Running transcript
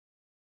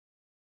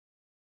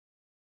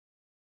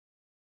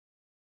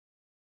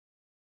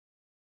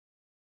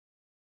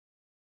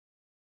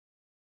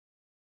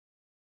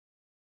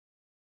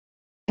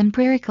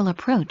Empirical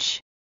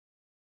approach.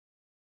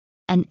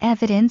 An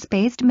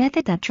evidence-based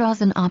method that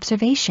draws on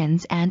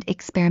observations and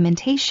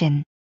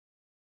experimentation.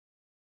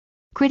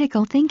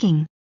 Critical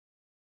thinking.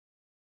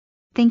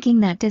 Thinking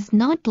that does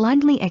not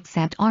blindly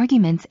accept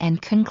arguments and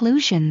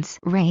conclusions.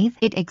 Rather,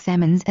 it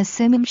examines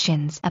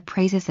assumptions,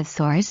 appraises a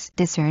source,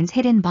 discerns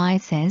hidden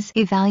biases,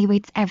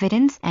 evaluates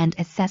evidence, and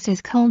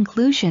assesses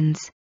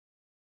conclusions.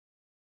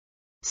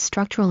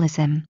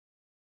 Structuralism.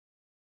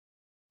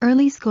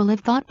 Early school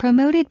of thought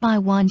promoted by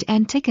Wundt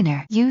and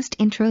Titchener used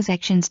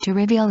introsections to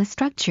reveal the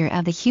structure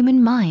of the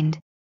human mind.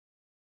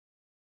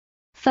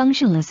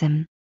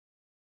 Functionalism.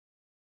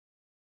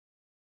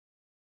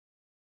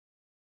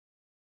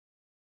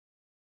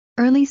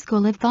 Early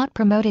school of thought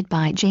promoted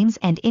by James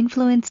and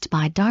influenced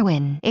by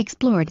Darwin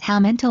explored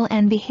how mental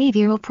and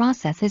behavioral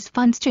processes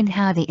function,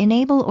 how they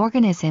enable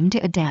organism to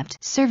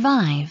adapt,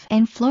 survive,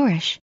 and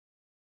flourish.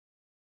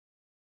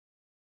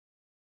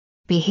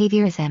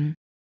 Behaviorism.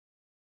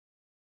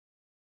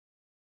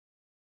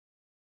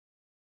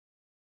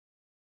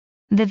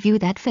 The view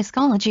that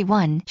Physcology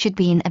 1 should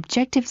be an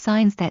objective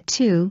science that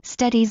 2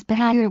 studies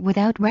behavior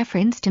without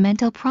reference to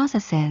mental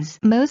processes.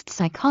 Most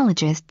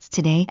psychologists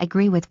today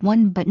agree with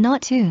 1 but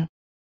not 2.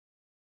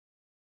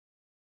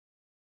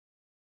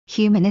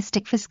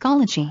 Humanistic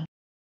Physcology.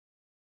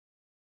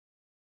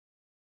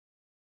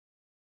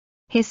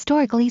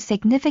 Historically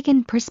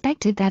significant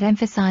perspective that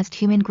emphasized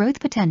human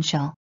growth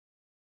potential.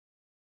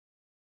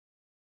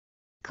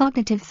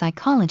 Cognitive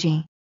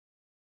psychology.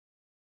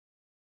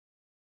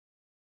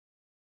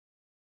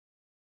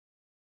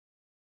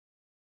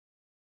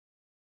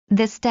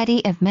 The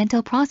study of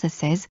mental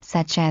processes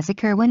such as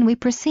occur when we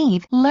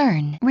perceive,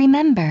 learn,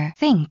 remember,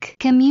 think,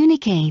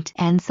 communicate,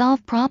 and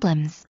solve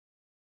problems.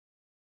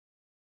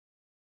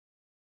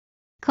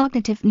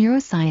 Cognitive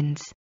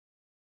neuroscience.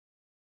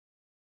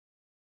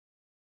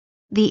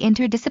 The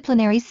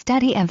interdisciplinary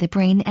study of the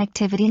brain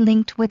activity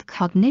linked with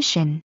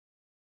cognition.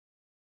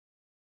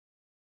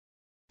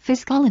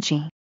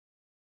 Physcology.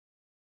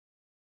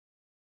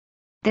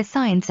 The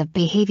science of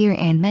behavior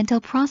and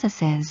mental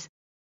processes.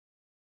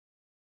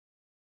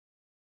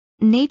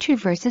 Nature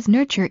versus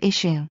nurture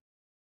issue.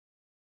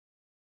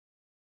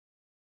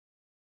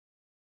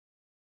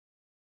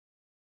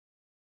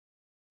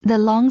 The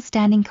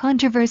long-standing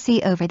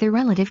controversy over the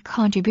relative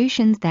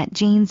contributions that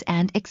genes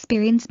and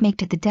experience make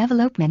to the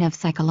development of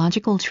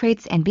psychological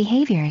traits and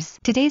behaviors.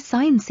 Today's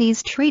science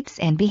sees traits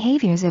and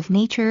behaviors of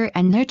nature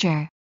and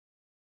nurture.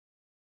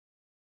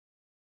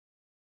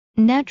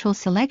 Natural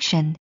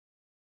selection.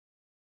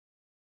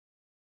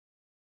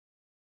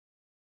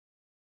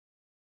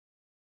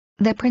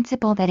 The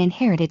principle that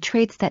inherited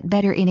traits that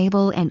better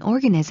enable an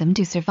organism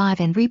to survive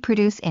and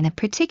reproduce in a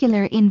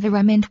particular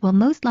environment will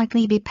most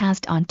likely be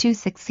passed on to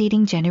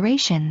succeeding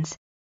generations.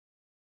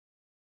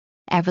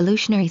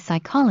 Evolutionary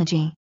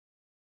psychology.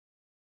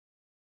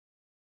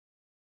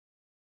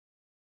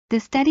 The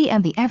study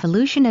of the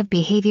evolution of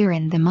behavior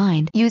in the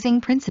mind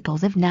using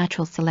principles of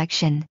natural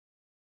selection.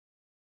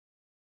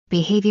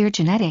 Behavior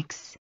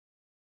genetics.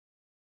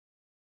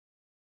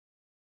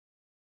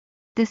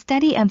 The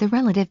study of the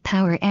relative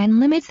power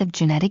and limits of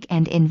genetic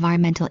and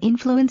environmental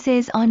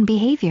influences on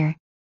behavior.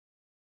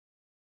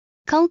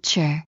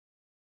 Culture.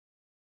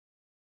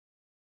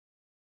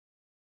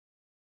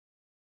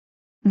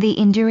 The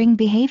enduring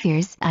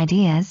behaviors,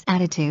 ideas,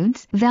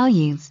 attitudes,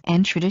 values,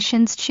 and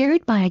traditions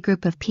shared by a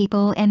group of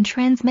people and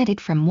transmitted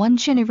from one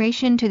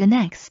generation to the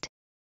next.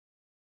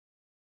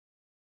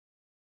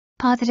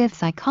 Positive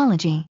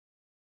psychology.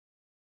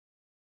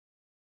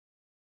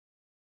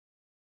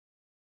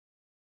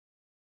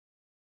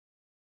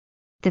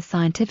 The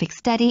scientific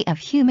study of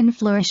human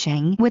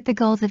flourishing with the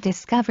goals of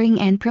discovering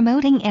and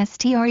promoting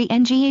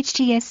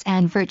strengths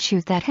and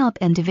virtues that help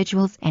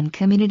individuals and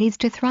communities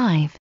to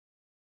thrive.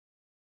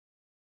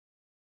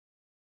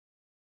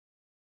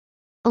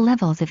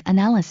 Levels of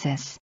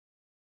analysis.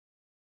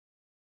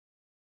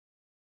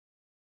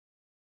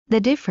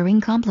 The differing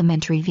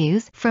complementary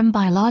views from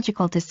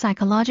biological to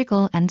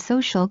psychological and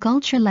social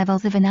culture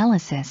levels of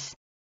analysis.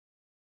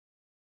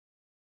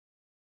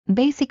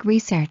 Basic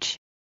research.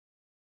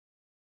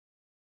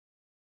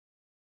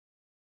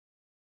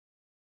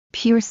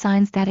 Pure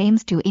science that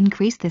aims to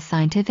increase the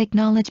scientific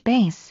knowledge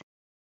base.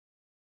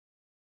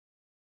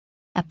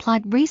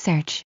 Applied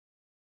research.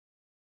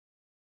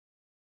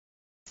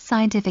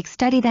 Scientific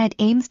study that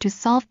aims to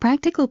solve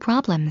practical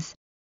problems.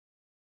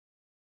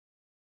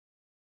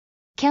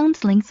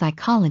 Counseling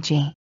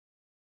psychology.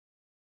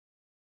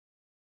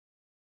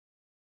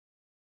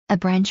 A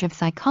branch of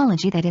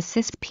psychology that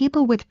assists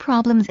people with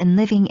problems in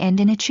living and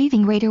in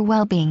achieving greater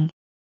well-being.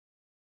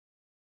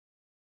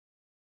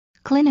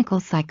 Clinical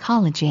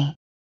psychology.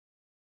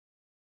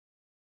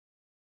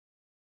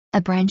 A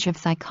branch of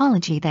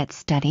psychology that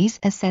studies,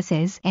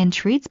 assesses, and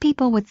treats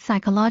people with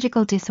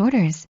psychological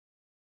disorders.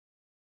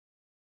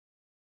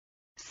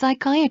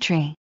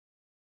 Psychiatry.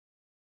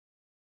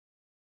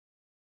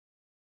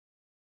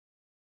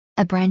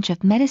 A branch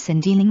of medicine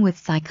dealing with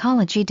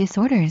psychology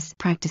disorders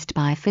practiced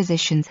by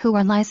physicians who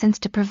are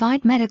licensed to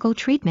provide medical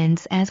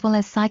treatments as well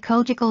as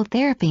psychological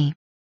therapy.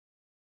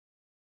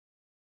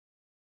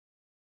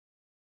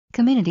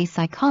 Community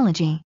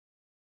psychology.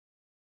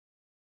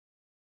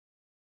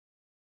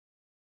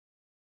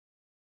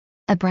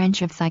 A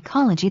branch of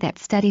psychology that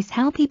studies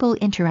how people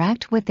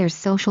interact with their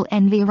social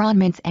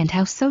environments and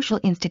how social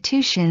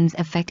institutions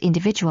affect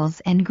individuals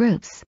and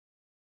groups.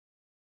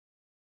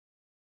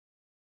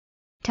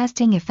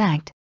 Testing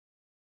effect.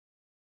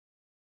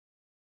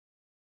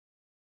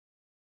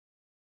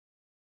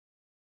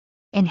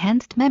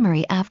 Enhanced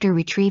memory after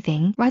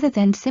retrieving rather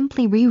than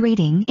simply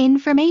rereading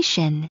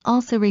information,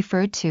 also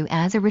referred to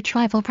as a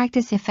retrieval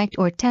practice effect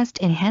or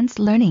test-enhanced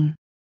learning.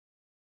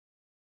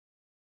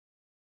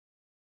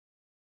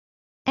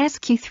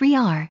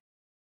 SQ3R.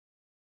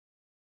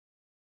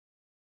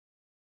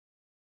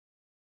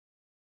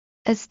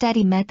 A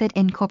study method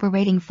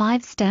incorporating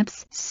 5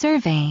 steps: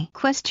 survey,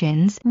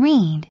 questions,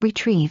 read,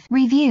 retrieve,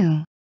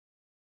 review.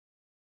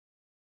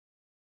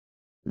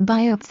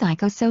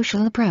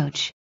 Biopsychosocial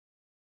approach.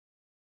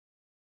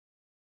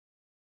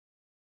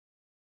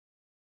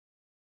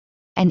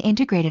 An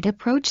integrated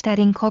approach that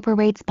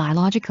incorporates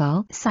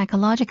biological,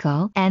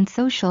 psychological, and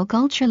social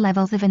culture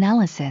levels of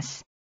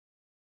analysis.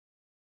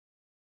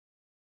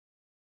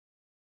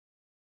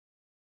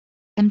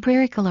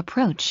 Empirical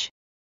approach.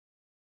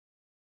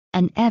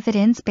 An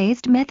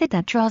evidence-based method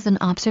that draws on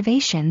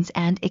observations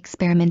and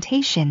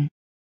experimentation.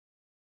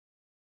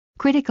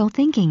 Critical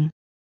thinking.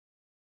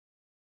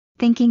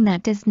 Thinking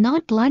that does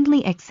not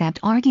blindly accept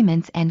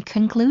arguments and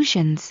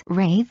conclusions.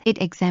 Rather,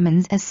 it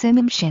examines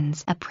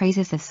assumptions,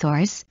 appraises a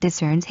source,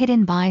 discerns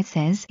hidden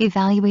biases,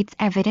 evaluates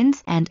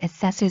evidence, and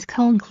assesses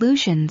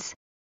conclusions.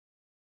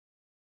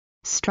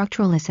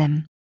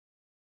 Structuralism.